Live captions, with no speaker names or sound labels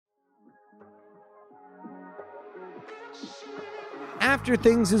After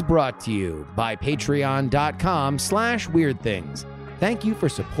Things is brought to you by patreon.com/weirdthings. Thank you for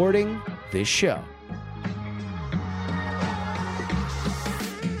supporting this show.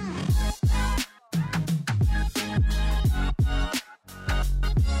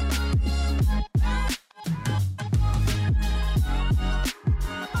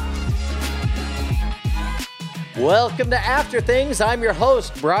 Welcome to After Things. I'm your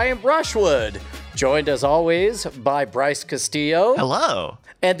host, Brian Brushwood, joined as always by Bryce Castillo. Hello.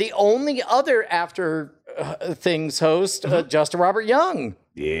 And the only other After Things host, Justin Robert Young.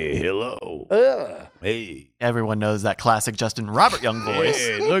 Yeah, hello. Hey. Everyone knows that classic Justin Robert Young voice.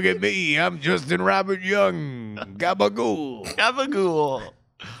 Hey, look at me. I'm Justin Robert Young. Gabagool. Gabagool.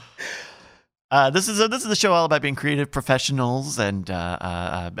 This is the show all about being creative professionals and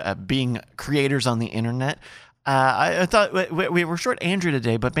being creators on the internet. I thought we were short Andrew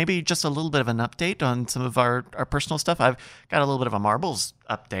today, but maybe just a little bit of an update on some of our personal stuff. I've got a little bit of a Marbles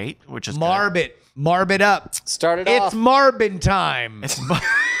update, which is Marbit. Marbit up. Start it off. It's Marbin time. It's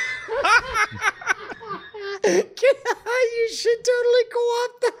You should totally go off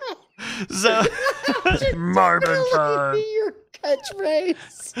that. so Marvin time. Your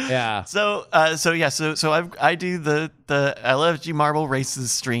catchphrase. Yeah. So I do the LFG Marble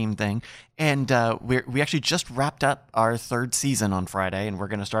Races stream thing, and we actually just wrapped up our third season on Friday, and we're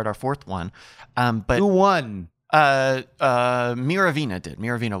going to start our fourth one. But who won? Miravina did.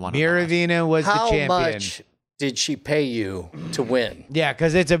 Miravina won. Miravina was the champion. How much did she pay you to win? Yeah,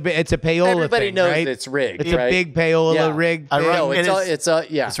 because it's a payola Everybody thing, knows right? it's rigged. It's right? a big payola Yeah. rig. No, It is. it's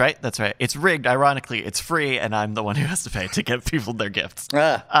yeah. That's right. That's right. It's rigged. Ironically, it's free, and I'm the one who has to pay to get people their gifts.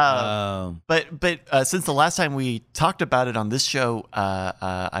 But since the last time we talked about it on this show,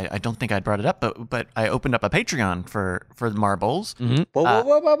 I don't think I brought it up, but I opened up a Patreon for the Marbles. Whoa,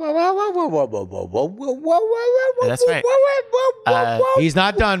 That's right. He's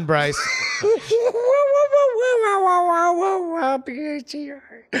not done, Bryce.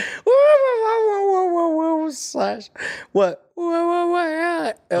 Slash what?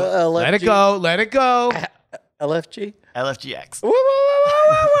 Let it go. Let it go. LFG. LFGX.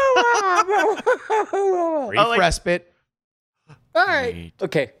 Brief respite. All right.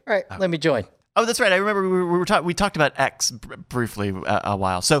 Okay. All right. Let me join. Oh, that's right. I remember we talked about X briefly a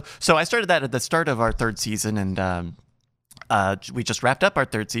while. So I started that at the start of our third season, and we just wrapped up our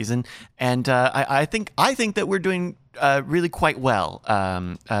third season, and I think that we're doing really quite well.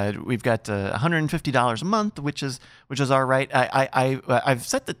 We've got $150 a month, which is all right. I've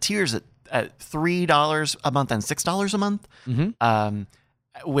set the tiers at $3 a month and $6 a month,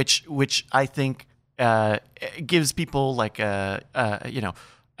 which I think gives people like a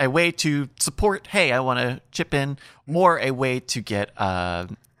way to support. Hey, I want to chip in, or a way to get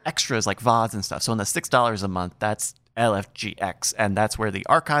extras like VODs and stuff. So on the $6 a month, that's LFGX, and that's where the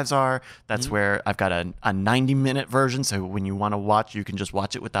archives are. That's where I've got a 90-minute version, so when you want to watch, you can just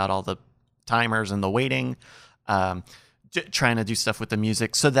watch it without all the timers and the waiting. Trying to do stuff with the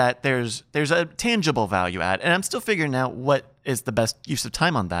music so that there's a tangible value add, and I'm still figuring out what is the best use of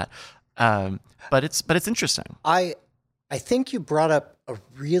time on that. But it's interesting. I think you brought up a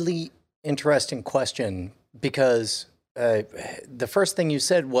really interesting question, because the first thing you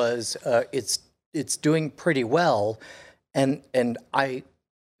said was it's doing pretty well, and I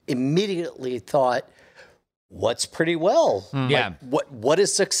immediately thought, what's pretty well? Yeah. Like, what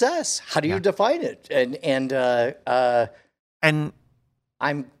is success? How do you define it? And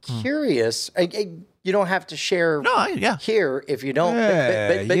I'm curious. You don't have to share here if you don't.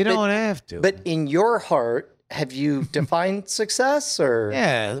 Yeah, you don't have to. But in your heart, have you defined success, or?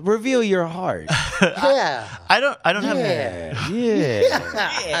 Yeah, reveal your heart. Yeah. I don't have.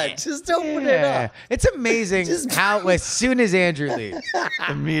 Yeah. Just open it up. It's amazing how as soon as Andrew leaves,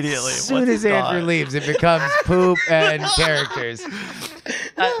 Immediately. as soon as Andrew leaves, it becomes poop and characters.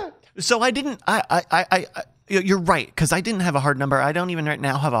 So I didn't. You're right, because I didn't have a hard number. I don't even right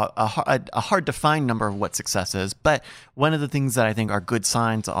now have a hard to find number of what success is. But one of the things that I think are good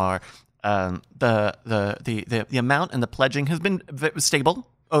signs are the amount and the pledging has been stable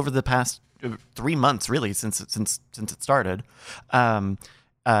over the past 3 months, really, since it started.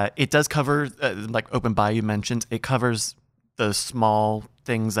 It does cover, like Open Bayou mentioned, it covers the small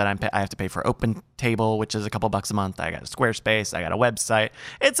things that I have to pay for Open Table, which is a couple bucks a month. I got a Squarespace, I got a website.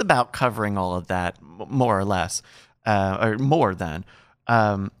 It's about covering all of that, more or less, or more than.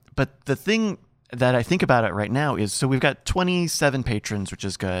 But the thing that I think about it right now is, so we've got 27 patrons, which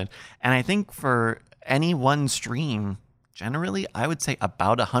is good. And I think for any one stream, generally, I would say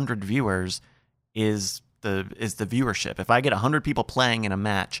about 100 viewers is the viewership. If I get 100 people playing in a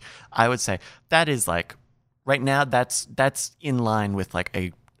match, I would say that is like right now that's in line with like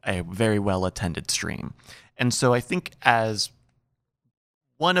a very well attended stream. And so I think as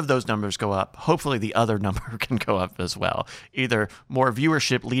one of those numbers go up, hopefully the other number can go up as well. Either more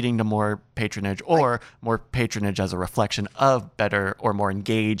viewership leading to more patronage, or more patronage as a reflection of better or more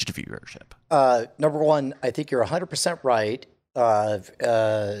engaged viewership. Number one, I think you're 100% right.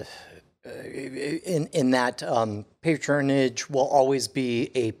 In that patronage will always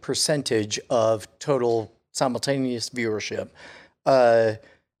be a percentage of total simultaneous viewership.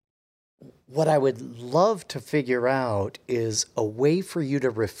 What I would love to figure out is a way for you to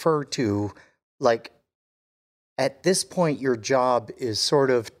refer to, like, at this point, your job is sort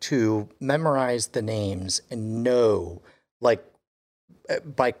of to memorize the names and know, like,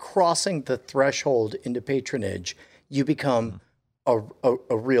 by crossing the threshold into patronage, you become a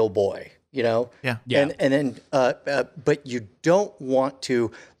real boy, you know? Yeah. And then, but you don't want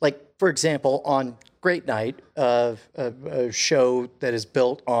to, like, for example, on Great Night, a show that is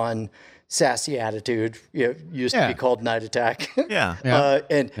built on sassy attitude, used to be called Night Attack.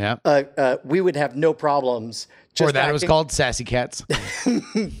 We would have no problems. Or that it was called Sassy Cats.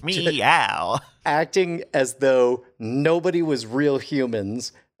 Meow. Acting as though nobody was real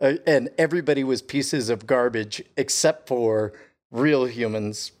humans and everybody was pieces of garbage except for real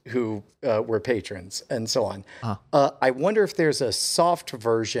humans who were patrons and so on. I wonder if there's a soft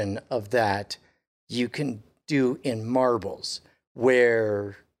version of that you can do in Marbles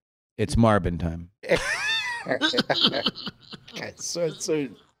where... It's Marbin time.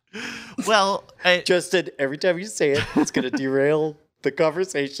 Well, Justin, every time you say it, it's going to derail the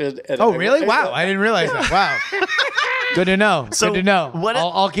conversation. And really? Wow. I didn't realize that. Wow. Good to know. So Good to know.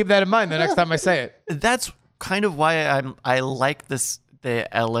 I'll keep that in mind the next time I say it. That's kind of why I like the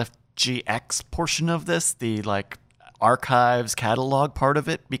LFGX portion of this, the like archives catalog part of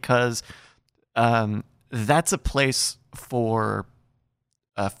it, because that's a place for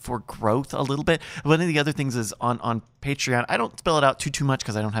growth a little bit. One of the other things is on Patreon, I don't spell it out too much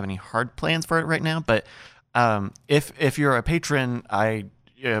because I don't have any hard plans for it right now, but if you're a patron,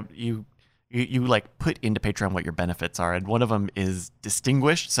 you like put into Patreon what your benefits are, and one of them is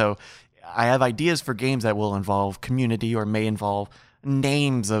distinguished. So I have ideas for games that will involve community or may involve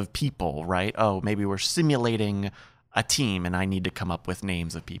names of people, right? Oh, maybe we're simulating a team and I need to come up with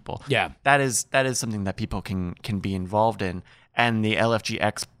names of people. Yeah. That is something that people can be involved in. And the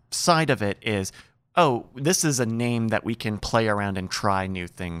LFGX side of it is, oh, this is a name that we can play around and try new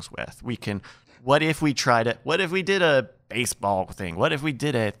things with. What if we tried it? What if we did a baseball thing? What if we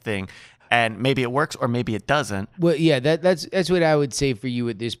did a thing? And maybe it works or maybe it doesn't. Well, yeah, that's what I would say for you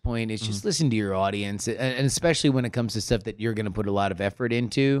at this point is just listen to your audience, and especially when it comes to stuff that you're going to put a lot of effort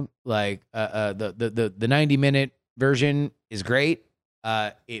into. Like the 90-minute version is great.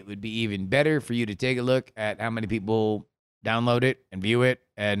 It would be even better for you to take a look at how many people download it and view it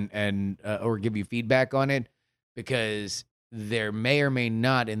and or give you feedback on it, because there may or may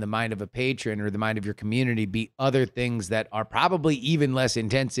not, in the mind of a patron or the mind of your community, be other things that are probably even less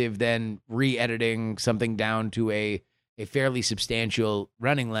intensive than re-editing something down to a fairly substantial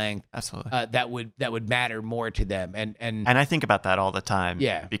running length. Absolutely. That would matter more to them. And I think about that all the time.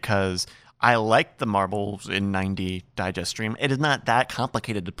 Yeah. Because I like the Marbles in 90 digest stream. It is not that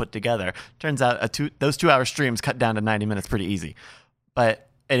complicated to put together. Turns out those 2-hour streams cut down to 90 minutes pretty easy. But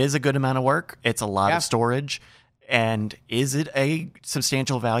it is a good amount of work. It's a lot of storage. And is it a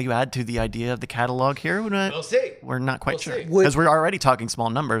substantial value add to the idea of the catalog here? We'll see. We're not quite sure. Because we're already talking small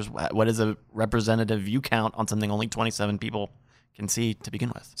numbers. What is a representative view count on something only 27 people can see to begin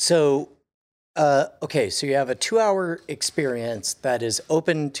with? So, okay, so you have a 2-hour experience that is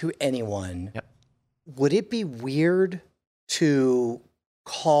open to anyone. Yep. Would it be weird to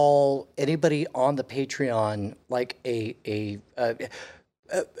call anybody on the Patreon like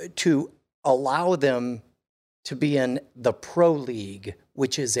to allow them to be in the Pro League,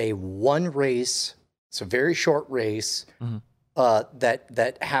 which is a one race, it's a very short race,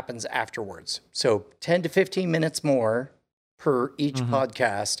 that happens afterwards. So 10 to 15 minutes more per each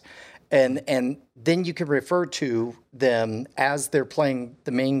podcast. And then you can refer to them as they're playing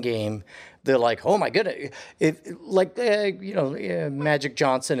the main game. They're like, oh my goodness, Magic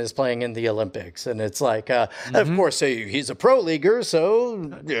Johnson is playing in the Olympics, and it's like, of course he's a pro leaguer,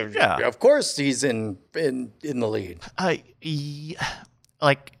 so of course he's in the lead.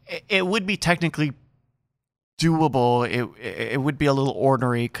 It would be technically doable. It would be a little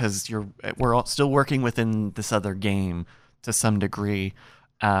ornery because we're all still working within this other game to some degree.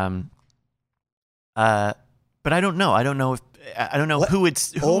 but I don't know. I don't know who would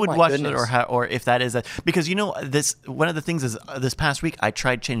my watch it goodness. or how, or if that is because this one of the things is this past week I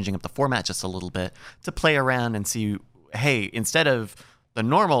tried changing up the format just a little bit to play around and see, hey, instead of the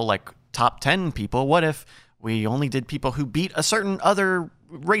normal like top 10 people, what if we only did people who beat a certain other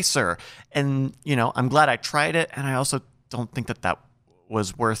racer? And I'm glad I tried it, and I also don't think that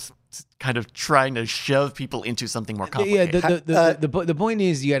was worth kind of trying to shove people into something more complicated. The point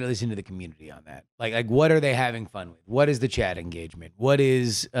is you got to listen to the community on that. Like what are they having fun with? What is the chat engagement? What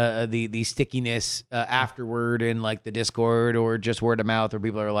is the stickiness afterward in like the Discord or just word of mouth, where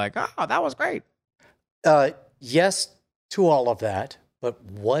people are like, oh, that was great. Yes to all of that, but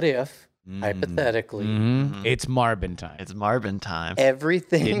what if hypothetically it's Marvin time? It's Marvin time.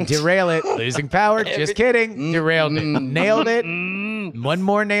 Everything Didn't derail it. Losing power. Just kidding. Derailed it. Nailed it. One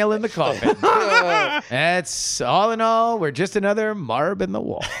more nail in the coffin. That's all in all. We're just another marb in the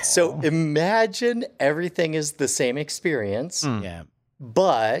wall. So imagine everything is the same experience, Yeah.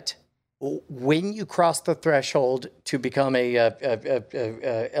 but when you cross the threshold to become a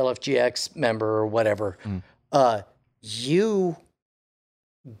LFGX member or whatever, you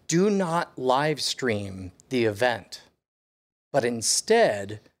do not live stream the event, but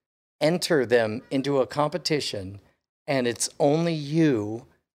instead enter them into a competition, and it's only you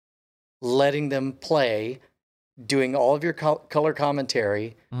letting them play, doing all of your color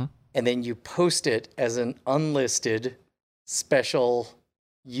commentary, and then you post it as an unlisted special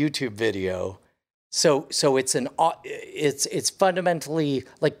YouTube video. So it's fundamentally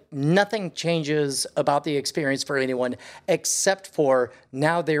like nothing changes about the experience for anyone except for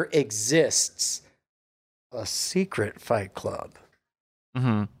now there exists a secret Fight Club.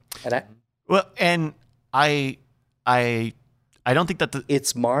 Mm-hmm. And I don't think that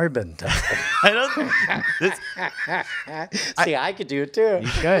it's Marvin time. See, I could do it too.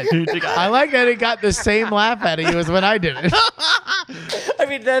 You could. I like that it got the same laugh out of you as when I did it. I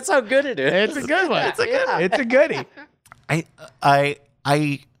mean, that's how good it is. It's a good one. It's a goodie.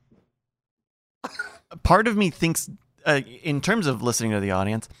 I part of me thinks, in terms of listening to the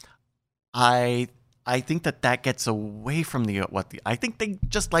audience, I think that gets away from I think they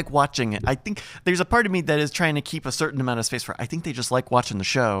just like watching it. I think there's a part of me that is trying to keep a certain amount of space for. I think they just like watching the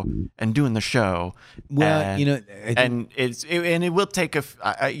show and doing the show. Well, it will take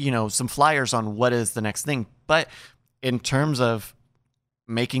some flyers on what is the next thing. But in terms of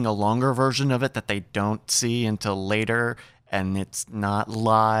making a longer version of it that they don't see until later, and it's not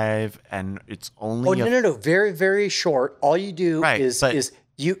live, and it's only no, very, very short. All you do is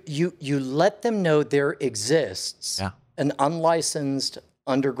you let them know there exists an unlicensed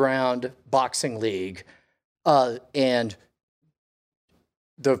underground boxing league, and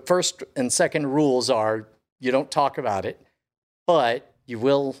the first and second rules are you don't talk about it, but you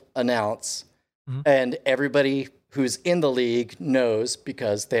will announce, and everybody who's in the league knows,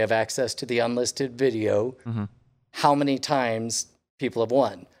 because they have access to the unlisted video, how many times people have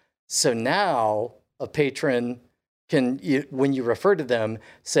won. So now a patron can, when you refer to them,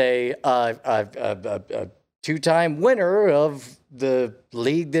 say, a two-time winner of the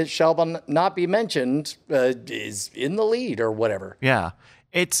league that shall not be mentioned is in the lead or whatever. Yeah.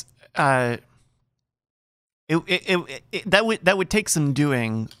 It's that would take some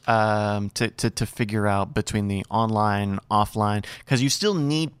doing to figure out between the online, offline, because you still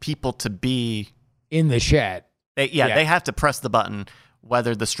need people to be in the chat. They have to press the button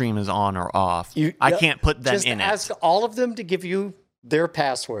whether the stream is on or off. I can't put them in it. Just ask all of them to give you their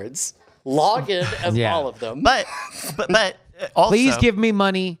passwords. Log in as all of them. But also, please give me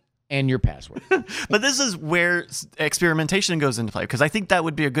money and your password. But this is where experimentation goes into play, because I think that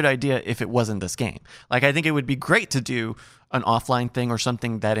would be a good idea if it wasn't this game. Like, I think it would be great to do an offline thing or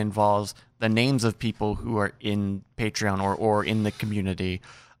something that involves the names of people who are in Patreon or in the community.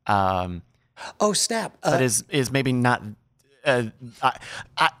 Oh, snap. That is maybe not...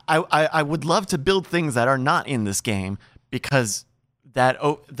 I would love to build things that are not in this game, because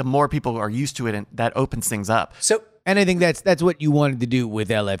the more people are used to it, and that opens things up. And I think that's what you wanted to do with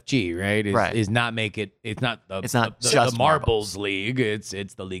LFG, right? Is not make it. It's not the Marbles League. It's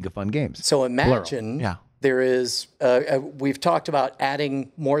the League of Fun Games. So imagine there is. We've talked about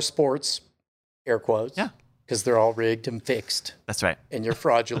adding more sports, air quotes. Yeah. Because they're all rigged and fixed. That's right. And you're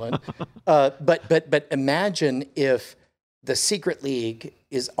fraudulent. But imagine if the Secret League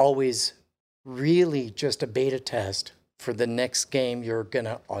is always really just a beta test for the next game you're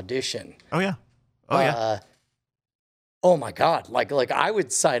gonna audition. Oh yeah. Yeah. Oh my God! Like I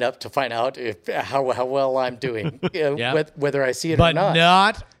would sign up to find out how well I'm doing, whether I see it or not. But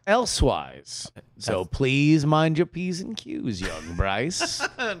not elsewise. So please mind your P's and Q's, young Bryce.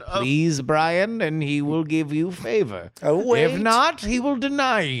 Please, Brian, and he will give you favor. Oh, wait. If not, he will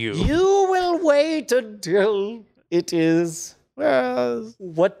deny you. You will wait until it is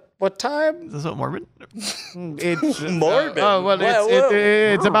what time? Is this what Morbid? It's Morbid.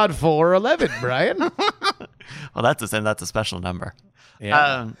 It's about 4:11, Brian. Well, that's a special number.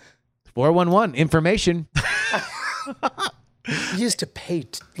 Yeah. 411 information. You used to pay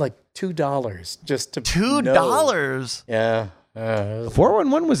like $2 just to $2. know. Yeah.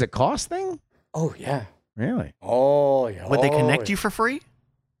 411 was a cost thing? Oh yeah. Really? Oh yeah. Would they connect you for free?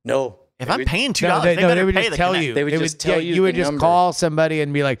 No. If They I'm would- paying $2, No, they better would pay just the tell connect. you. They would just tell you You would the just number. call somebody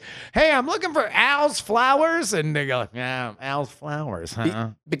and be like, "Hey, I'm looking for Al's flowers," and they go, "Yeah, Al's flowers, huh?"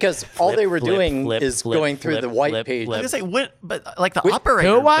 Because all they were flip, doing flip, is flip, going through flip, the white flip, page. I was gonna say, what, but like the Wait,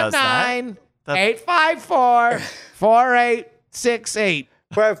 operator does that. 219-854-4868.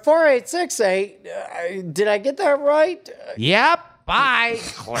 For 4868, did I get that right? Yep. Bye.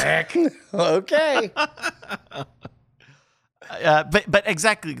 Click. Okay. But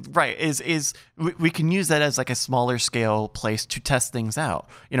exactly right is we can use that as like a smaller scale place to test things out.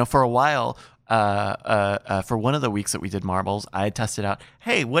 You know, for a while, for one of the weeks that we did marbles, I tested out.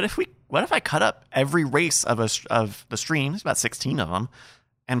 Hey, what if I cut up every race of the stream? There's about 16 of them,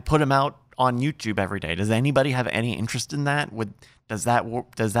 and put them out on YouTube every day. Does anybody have any interest in that? Does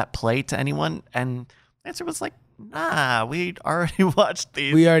that play to anyone? And the answer was like, nah, we already watched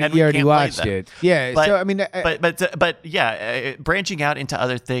these. We and already can't play watched them. it. Yeah. But- so I mean, But yeah, branching out into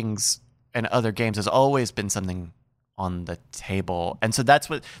other things and other games has always been something on the table, and so that's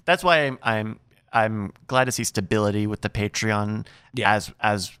why I'm glad to see stability with the Patreon as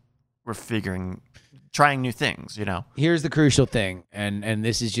we're trying new things. You know, here's the crucial thing, and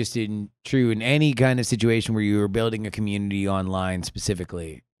this is just true in any kind of situation where you are building a community online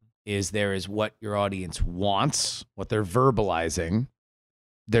specifically, is there is what your audience wants, what they're verbalizing.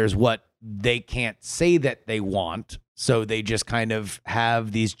 There's what they can't say that they want, so they just kind of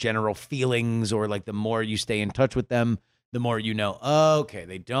have these general feelings, or like the more you stay in touch with them, the more you know, okay,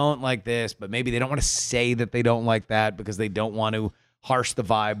 they don't like this, but maybe they don't want to say that they don't like that because they don't want to harsh the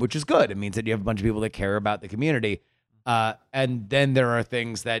vibe, which is good. It means that you have a bunch of people that care about the community. And then there are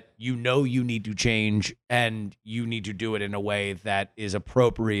things that you need to change, and you need to do it in a way that is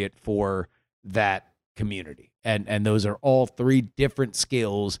appropriate for that community. And those are all three different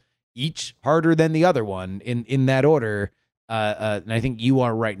skills, each harder than the other one in that order. And I think you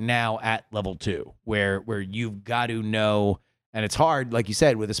are right now at level 2, where you've got to know, and it's hard, like you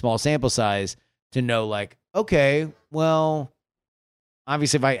said, with a small sample size, to know like, okay, well,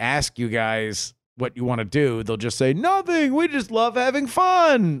 obviously if I ask you guys what you want to do, they'll just say nothing. We just love having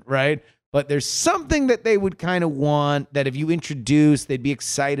fun, right? But there's something that they would kind of want that if you introduce, they'd be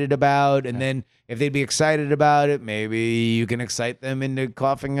excited about. And then if they'd be excited about it, maybe you can excite them into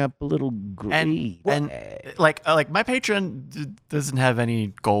coughing up a little greed. and like my Patreon doesn't have any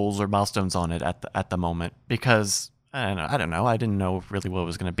goals or milestones on it at the moment, because I don't know. I didn't know really what it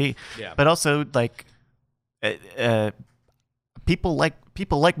was going to be. Yeah. But also like people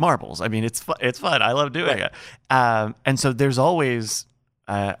like marbles. I mean, it's fun. I love doing it. And so there's always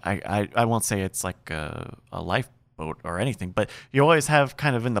I won't say it's like a lifeboat or anything, but you always have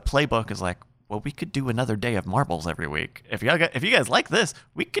kind of in the playbook is like, well, we could do another day of marbles every week. If you guys like this,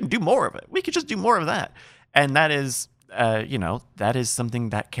 we can do more of it. We could just do more of that. And that is that is something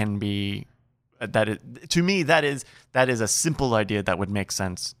that can be to me that is a simple idea that would make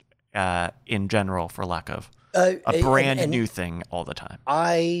sense in general, for lack of a brand new thing all the time.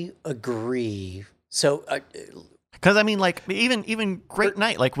 I agree. So, because I mean, like even Great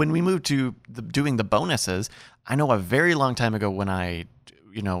Night, like when we moved to doing the bonuses, I know a very long time ago when I,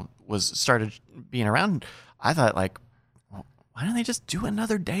 was started being around, I thought like, well, why don't they just do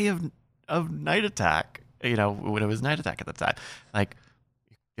another day of Night Attack? When it was Night Attack at the time, like.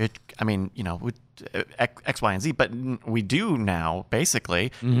 With X, Y, and Z, but we do now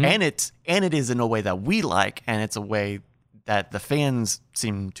basically, and it is in a way that we like, and it's a way that the fans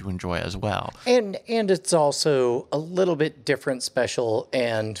seem to enjoy as well. And it's also a little bit different, special,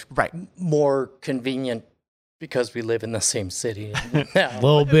 and more convenient because we live in the same city now. A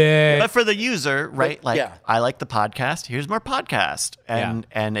little bit. But for the user, right? But, yeah. I like the podcast. Here's more podcast, and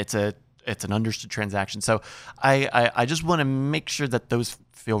it's an understood transaction. So I just want to make sure that those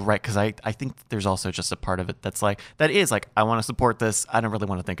feel right, because I think there's also just a part of it that is like I want to support this. I don't really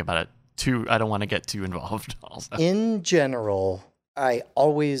want to think about it I don't want to get too involved also. In general, I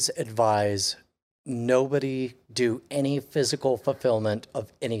always advise nobody do any physical fulfillment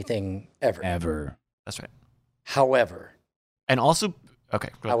of anything ever. Ever. That's right. However, And also Okay.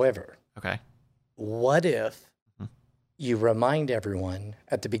 Good. However, Okay. what if you remind everyone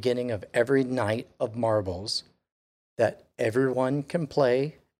at the beginning of every night of marbles that everyone can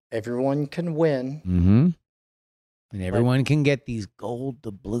play, everyone can win. Mm-hmm. And everyone can get these gold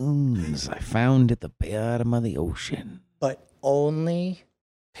doubloons I found at the bottom of the ocean. But only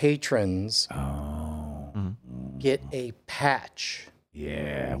patrons Oh. get a patch.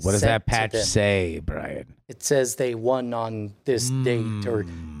 Yeah. What does Sent that to patch them. say, Brian? It says they won on this date, or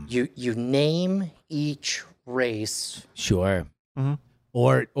you name each race. Sure. Mhm.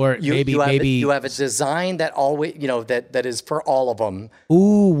 Or You, maybe you have a design that always that is for all of them.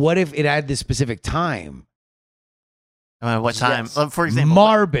 Ooh, what if it had this specific time? What time? Yes. For example.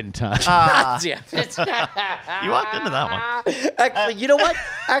 Marbin time. Yeah. You walked into that one. Actually, you know what?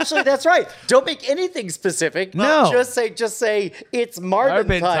 Actually, that's right. Don't make anything specific. No. Just say it's Marbin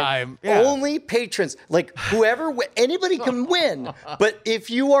Marbin time. time, yeah. Only patrons, like whoever, anybody can win. But if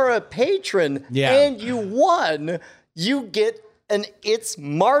you are a patron Yeah. and you won, you get an It's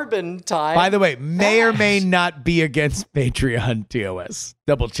Marbin time. By the way, may or may not be against Patreon TOS.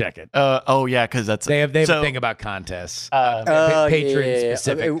 Double check it. Oh yeah, because that's They have a so, thing about contests. Oh, patron yeah.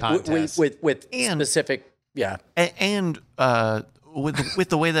 specific contests. with And- specific, yeah. and with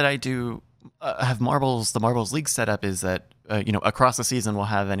the way that I do have the marbles league set up is that across the season we'll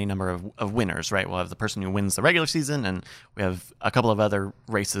have any number of winners, right? We'll have the person who wins the regular season, and we have a couple of other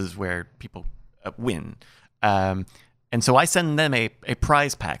races where people win. And so I send them a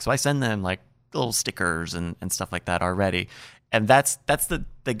prize pack. So I send them like little stickers and stuff like that already. And that's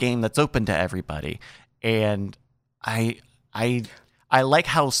the game that's open to everybody. And I like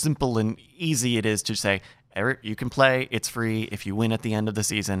how simple and easy it is to say, Eric, you can play. It's free. If you win at the end of the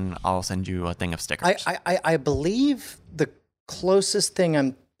season, I'll send you a thing of stickers. I believe the closest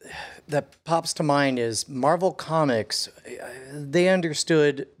thing that pops to mind is Marvel Comics. They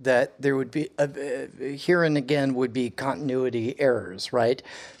understood that there would be here and again would be continuity errors, right?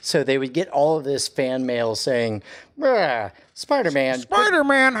 So they would get all of this fan mail saying,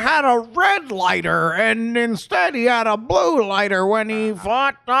 Spider-Man had a red lighter, and instead he had a blue lighter when he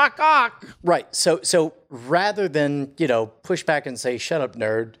fought Doc Ock. Right. So rather than, push back and say, shut up,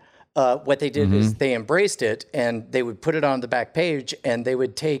 nerd, what they did is they embraced it, and they would put it on the back page, and they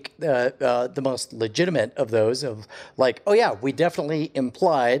would take the most legitimate of those of like, oh yeah, we definitely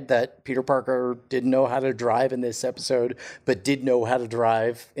implied that Peter Parker didn't know how to drive in this episode, but did know how to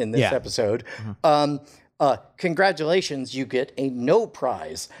drive in this episode. Congratulations, you get a no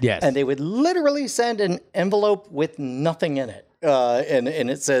prize. Yes. And they would literally send an envelope with nothing in it. And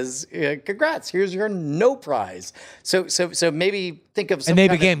it says, congrats, here's your no prize. So maybe think of some And they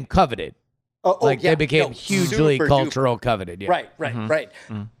kind of- became coveted. They became hugely super cultural coveted. Yeah. Right.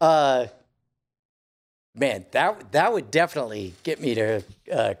 Man, that would definitely get me to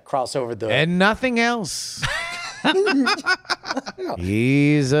cross over the. And nothing else.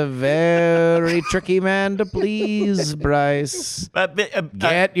 He's a very tricky man to please, Bryce.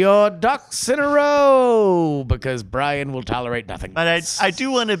 Get your ducks in a row, because Brian will tolerate nothing. But I do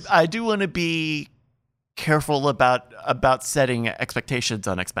want to be careful about setting expectations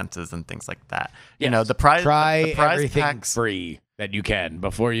on expenses and things like that. Yes. The prize. Try the prize everything packs, free that you can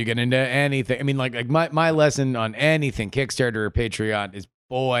before you get into anything. I mean, like my lesson on anything Kickstarter or Patreon is,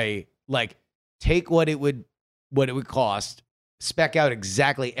 take what it would cost, spec out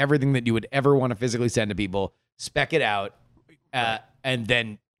exactly everything that you would ever want to physically send to people, spec it out, and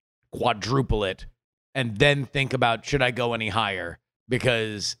then quadruple it, and then think about, should I go any higher?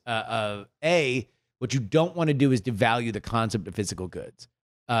 Because what you don't want to do is devalue the concept of physical goods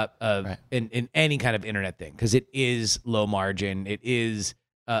in any kind of internet thing, because it is low margin. It is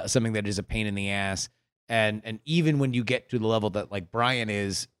something that is a pain in the ass. And even when you get to the level that like Brian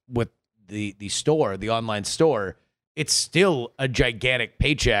is with the store, the online store, it's still a gigantic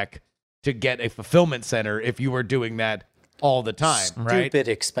paycheck to get a fulfillment center if you were doing that all the time, right? Stupid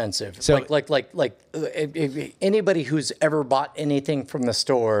expensive. So- like anybody who's ever bought anything from the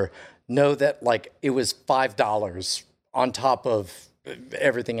store know that like it was $5 on top of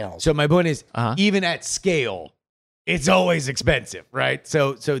everything else. So my point is, even at scale, it's always expensive, right?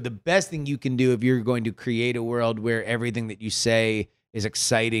 So the best thing you can do if you're going to create a world where everything that you say is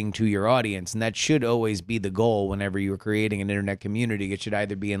exciting to your audience, and that should always be the goal whenever you're creating an internet community. It should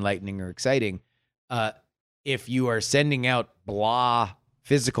either be enlightening or exciting. If you are sending out blah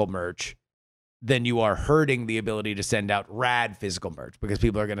physical merch, then you are hurting the ability to send out rad physical merch, because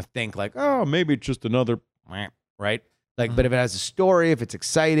people are going to think like, oh, maybe it's just another, right? Like, but if it has a story, if it's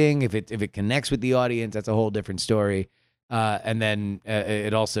exciting, if it connects with the audience, that's a whole different story. And then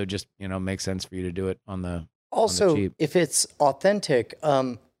it also just makes sense for you to do it on the Also, cheap. if it's authentic,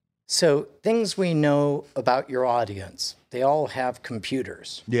 so things we know about your audience, they all have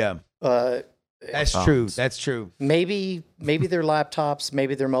computers. Yeah. Uh, That's true. That's true. maybe they're laptops,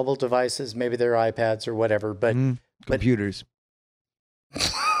 maybe they're mobile devices, maybe they're iPads or whatever. But Computers.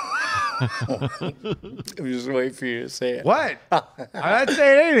 I'm just waiting for you to say it. What? I'm not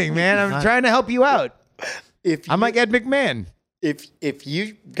saying anything, man. I'm trying to help you out. If I'm you- like Ed McMahon. if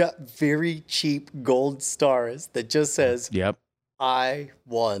you got very cheap gold stars that just says Yep. I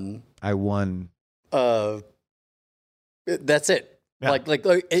won, I won. that's it. Yeah. Like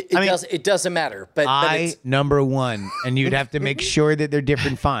I mean- it doesn't matter. But I it's, number one, and you'd have to make sure that they're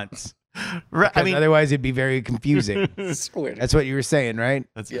different fonts. Right, I Because mean, otherwise, it'd be very confusing. it's weird. That's what you were saying, right?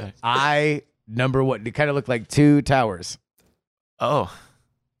 that's Yeah. right. I number one. They kind of look like two towers. Oh,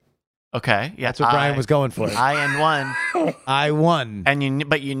 okay. Yeah, That's what Brian was going for. I and one, I won. and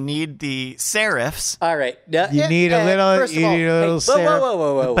but you need the serifs. All right. Now, You need a little- First of you all, need a little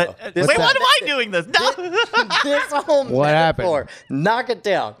whoa. But This- wait, what that? am I doing this? No, this whole What happened? metaphor, knock it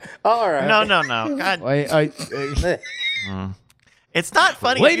down. All right. no. God, it's not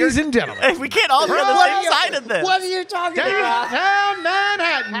funny. Ladies and gentlemen, If we can't all be on the same side of this. What are you talking about? downtown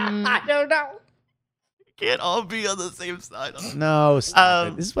Manhattan. I don't know. Can't all be on the same side. No, stop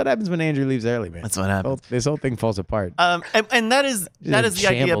Um, it. This is what happens when Andrew leaves early, man. That's what happens. This whole thing falls apart. And that is Just the idea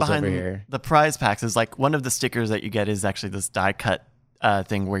shambles behind over here. the prize packs. Is like one of the stickers that you get is actually this die cut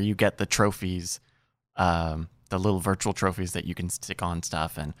thing where you get the trophies, the little virtual trophies that you can stick on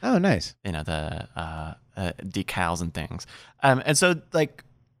stuff, and Oh, nice. you know the decals and things. And so like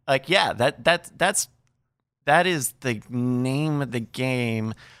yeah, that is the name of the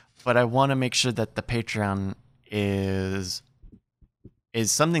game. But I want to make sure that the Patreon is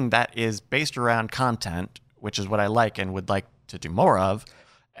something that is based around content, which is what I like and would like to do more of,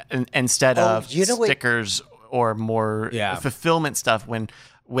 instead of you know what- stickers or more Yeah. fulfillment stuff. When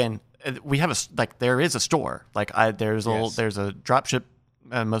we have there is a store, there's Yes. there's a dropship,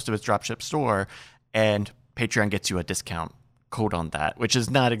 most of it's dropship store, and Patreon gets you a discount code on that, which is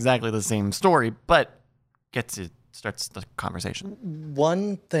not exactly the same story, but starts the conversation.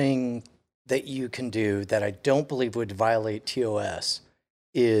 One thing that you can do that I don't believe would violate TOS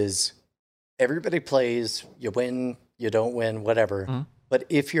is everybody plays, you win, you don't win, whatever. Mhm. But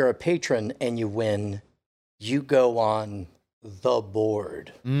if you're a patron and you win, you go on the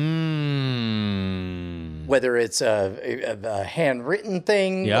board. Whether it's a handwritten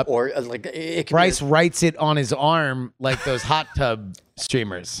thing Yep. or like it can Bryce writes it on his arm like those hot tub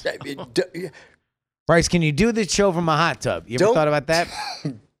streamers. Bryce, can you do the show from a hot tub? You ever Don't- thought about that?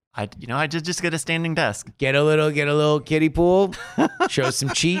 I just get a standing desk. Get a little kiddie pool, show some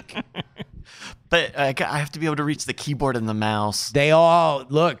cheek. But I have to be able to reach the keyboard and the mouse. They all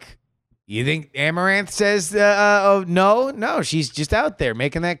look. You think Amaranth says, "Oh no, she's just out there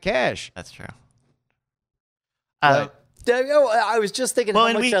making that cash." That's true. I was just thinking Well, how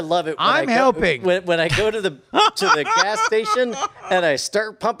and much we- I love it. When I'm I go, helping. when I go to the gas station and I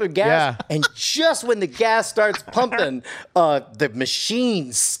start pumping gas, Yeah. and just when the gas starts pumping, the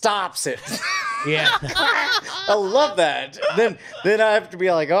machine stops it. Yeah, I love that. Then I have to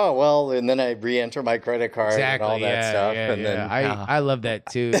be like, oh well, and then I re-enter my credit card exactly. and all that stuff, Yeah, and yeah. then I love that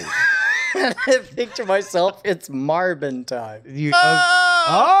too. I think to myself, it's Marvin time. You,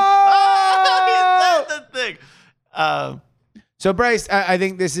 Oh! He said the thing. So Bryce, I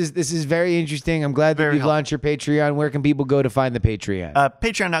think this is very interesting. I'm glad that Very you've launched your Patreon. Where can people go to find the Patreon?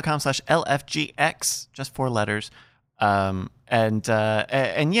 Patreon.com/LFGX, just 4 letters. And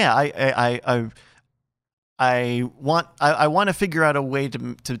yeah, I want to figure out a way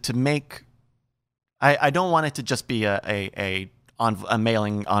to make. I don't want it to just be a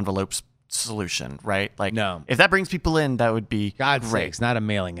mailing envelopes solution, right? Like, No. if that brings people in, that would be God's great. sakes, not a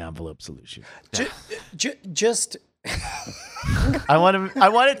mailing envelope solution. Just. I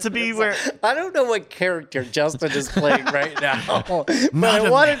want it to be where I don't know what character Justin is playing right now, but I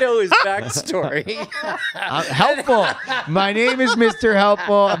want to know his backstory. Helpful. My name is Mr.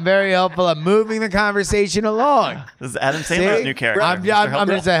 Helpful. I'm very helpful. I'm moving the conversation along. this is Adam Sandler's See? new character. I'm Mr.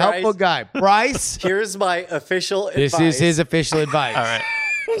 Helper. just a helpful guy. Bryce, Here's my official this advice. is his official advice. All right.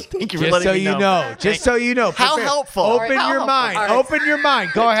 Thank you for Just letting so me you know. know. Just so you know. How Prepare- helpful. Open How your helpful. mind. All right. Open your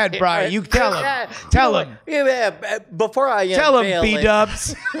mind. Go ahead, Brian. You tell him. Tell him. Before I Tell him, unveil it,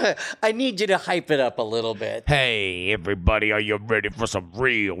 B-dubs. I need you to hype it up a little bit. Hey, everybody, are you ready for some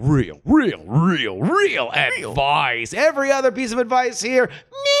real advice? Every other piece of advice here,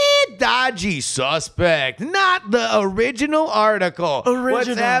 dodgy suspect, not the original article. What's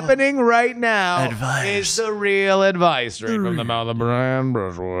Original. happening right now Advice. is the real advice straight from the mouth of Brian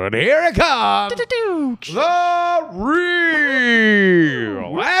Brushwood. Here it comes. The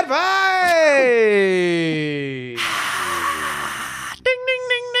real advice. Ding, ding,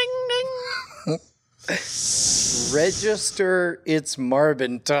 ding, ding, ding. Register it's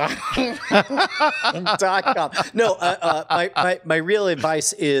Marvin.com. No, my real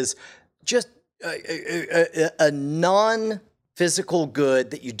advice is just a non-physical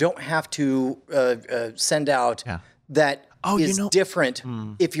good that you don't have to send out Yeah. that is you know- different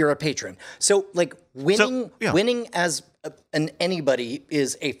if you're a patron. So like winning, yeah. winning as an anybody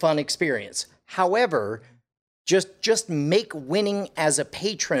is a fun experience. However, just make winning as a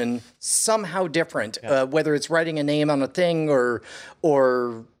patron somehow different, whether it's writing a name on a thing or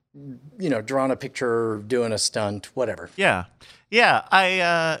drawing a picture or doing a stunt, whatever. Yeah.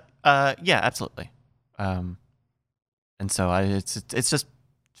 Yeah. Yeah, absolutely. And so it's just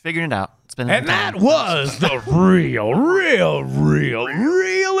figuring it out. It's been And that was the real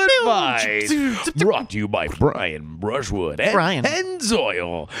advice. Brought to you by Brian Brushwood and Brian.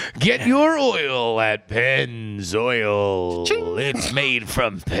 Pennzoil. Get your oil at Pennzoil. It's made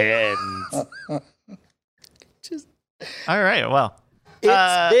from pens. all right. Well,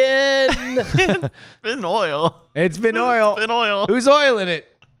 It's been oil. It's been oil. Been oil. Who's oiling it?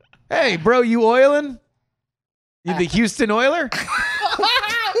 Hey, bro, you oiling? You the Houston Oiler?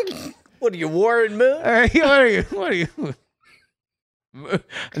 what are you, Warren Moon? All right, what are you?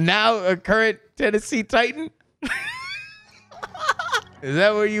 Now a current Tennessee Titan? Is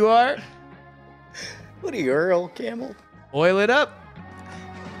that what you are? What are you, Earl Campbell? Oil it up.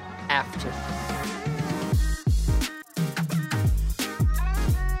 After.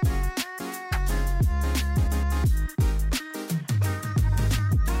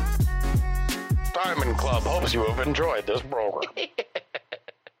 Diamond Club hopes you have enjoyed this program.